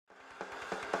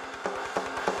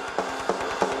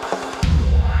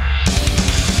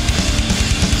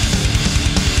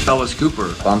Ellis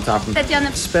Cooper. I'm talking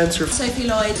Tatiana Spencer. Sophie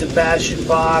Lloyd. Sebastian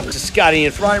Bach. Scotty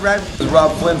and Ryan Rad.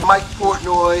 Rob Flynn. Mike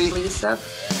Portnoy. Lisa.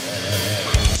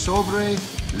 Sobre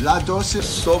la dosis.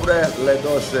 Sobre la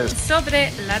dosis.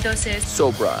 Sobre la dosis.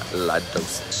 SOBRE la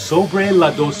dosis. SOBRE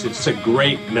la dosis. It's a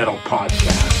great metal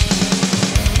podcast.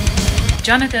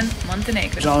 Jonathan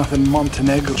Montenegro. Jonathan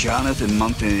Montenegro. Jonathan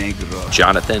Montenegro.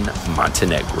 Jonathan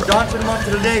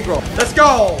Montenegro. Let's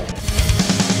go!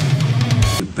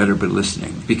 You better be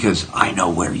listening, because I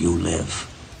know where you live.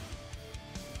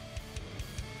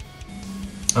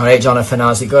 Alright, Jonathan,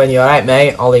 how's it going? You alright,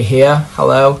 mate? Ollie here.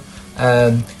 Hello.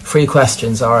 3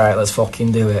 questions. Alright, let's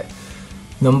fucking do it.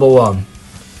 Number 1.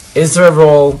 Is there a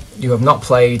role you have not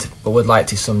played but would like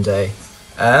to someday?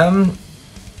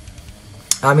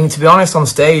 I mean, to be honest, on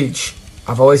stage,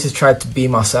 I've always just tried to be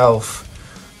myself.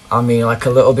 I mean, like a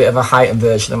little bit of a heightened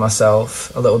version of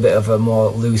myself, a little bit of a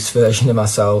more loose version of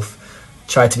myself.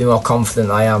 Try to be more confident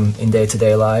than I am in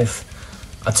day-to-day life.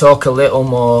 I talk a little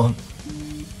more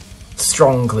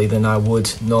strongly than I would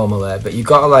normally, but you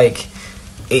gotta like,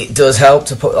 it does help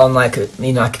to put on like a,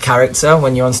 you know, like a character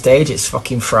when you're on stage. It's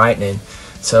fucking frightening.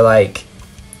 So like,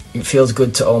 it feels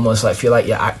good to almost like feel like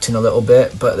you're acting a little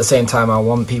bit, but at the same time I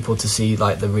want people to see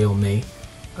like the real me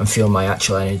and feel my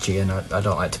actual energy, and I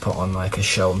don't like to put on like a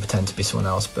show and pretend to be someone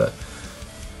else. But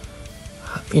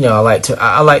you know, I like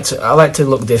to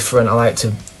look different. I like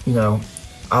to, you know,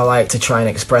 I like to try and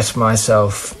express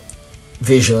myself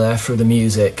visually through the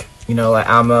music. You know, like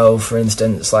Ammo, for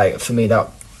instance, like for me that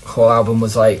whole album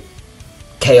was like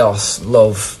chaos,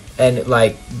 love, and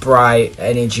like bright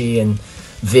energy and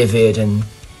vivid and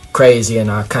crazy, and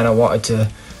I kind of wanted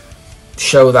to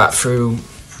show that through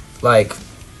like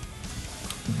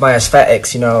my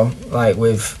aesthetics, you know, like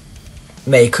with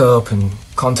makeup and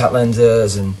contact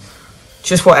lenses and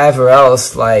just whatever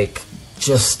else. Like,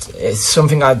 just it's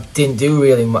something I didn't do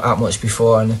really that much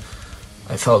before, and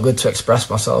it felt good to express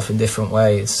myself in different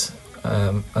ways.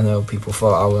 I know people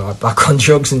thought I was like back on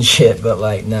drugs and shit, but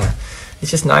like, nah,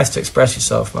 it's just nice to express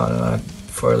yourself, man, and I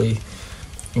thoroughly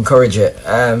encourage it.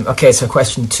 Okay, so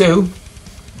question 2.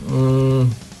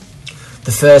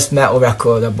 The first metal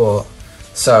record I bought.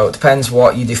 So it depends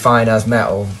what you define as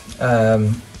metal.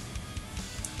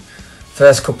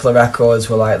 First couple of records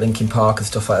were like Linkin Park and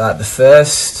stuff like that. The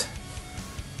first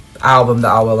album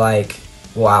that I was like,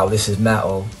 wow, this is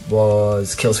metal,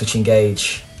 was Killswitch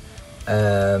Engage.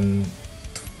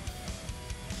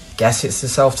 Guess it's the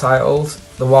self-titled,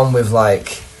 the one with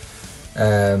like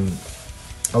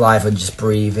Alive and Just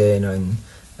Breathing and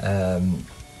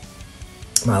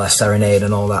My Last Serenade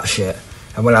and all that shit.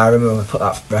 And when I remember I put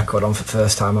that record on for the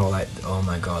first time, I was like, oh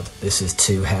my god, this is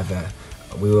too heavy.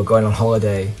 We were going on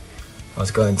holiday. I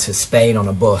was going to Spain on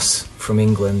a bus from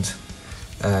England.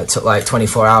 It took like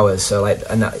 24 hours, so like,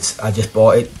 and I just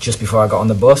bought it just before I got on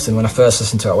the bus, and when I first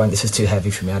listened to it I went, this is too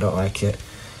heavy for me, I don't like it,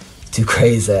 it's too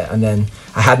crazy. And then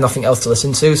I had nothing else to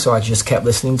listen to, so I just kept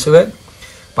listening to it.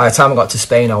 By the time I got to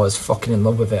Spain I was fucking in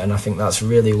love with it, and I think that's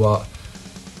really what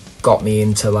got me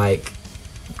into like,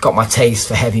 got my taste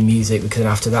for heavy music, because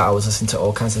after that I was listening to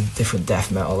all kinds of different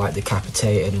death metal like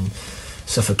Decapitated and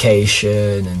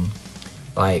Suffocation and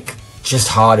like just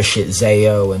harder shit,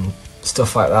 Zayo and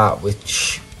stuff like that,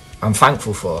 which I'm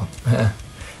thankful for.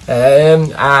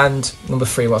 And number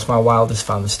 3, what's my wildest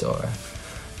fan story?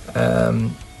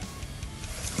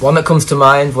 One that comes to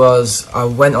mind was I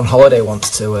went on holiday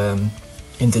once to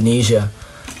Indonesia,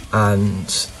 and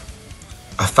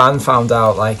a fan found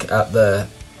out like at the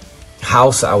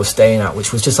house that I was staying at,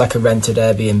 which was just like a rented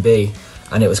Airbnb,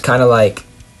 and it was kind of like,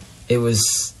 it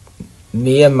was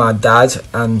me and my dad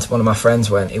and one of my friends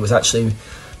went. It was actually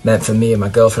meant for me and my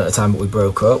girlfriend at the time, but we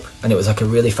broke up, and it was like a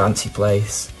really fancy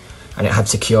place, and it had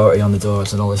security on the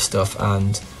doors and all this stuff,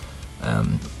 and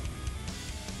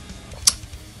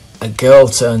a girl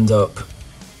turned up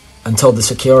and told the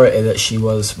security that she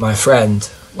was my friend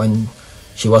when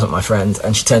she wasn't my friend,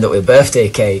 and she turned up with a birthday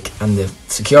cake, and the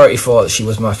security thought that she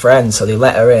was my friend, so they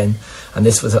let her in, and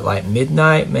this was at like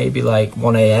midnight, maybe like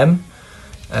 1 AM.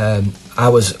 I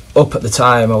was up at the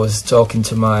time, I was talking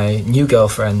to my new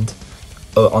girlfriend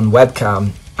on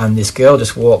webcam, and this girl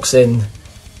just walks in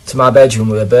to my bedroom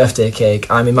with a birthday cake.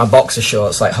 I'm in my boxer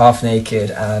shorts, like half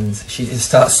naked, and she just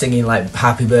starts singing like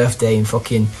happy birthday in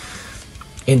fucking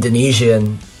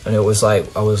Indonesian, and it was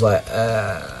like, I was like,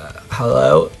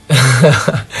 hello.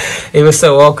 It was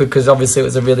so awkward because obviously it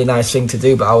was a really nice thing to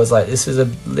do, but I was like, this is a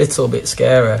little bit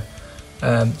scary.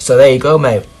 So there you go,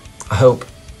 mate. I hope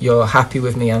you're happy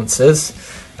with me answers.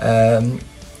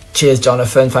 Cheers,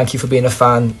 Jonathan. Thank you for being a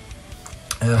fan.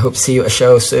 I hope to see you at a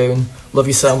show soon. Love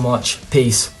you so much.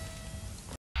 Peace.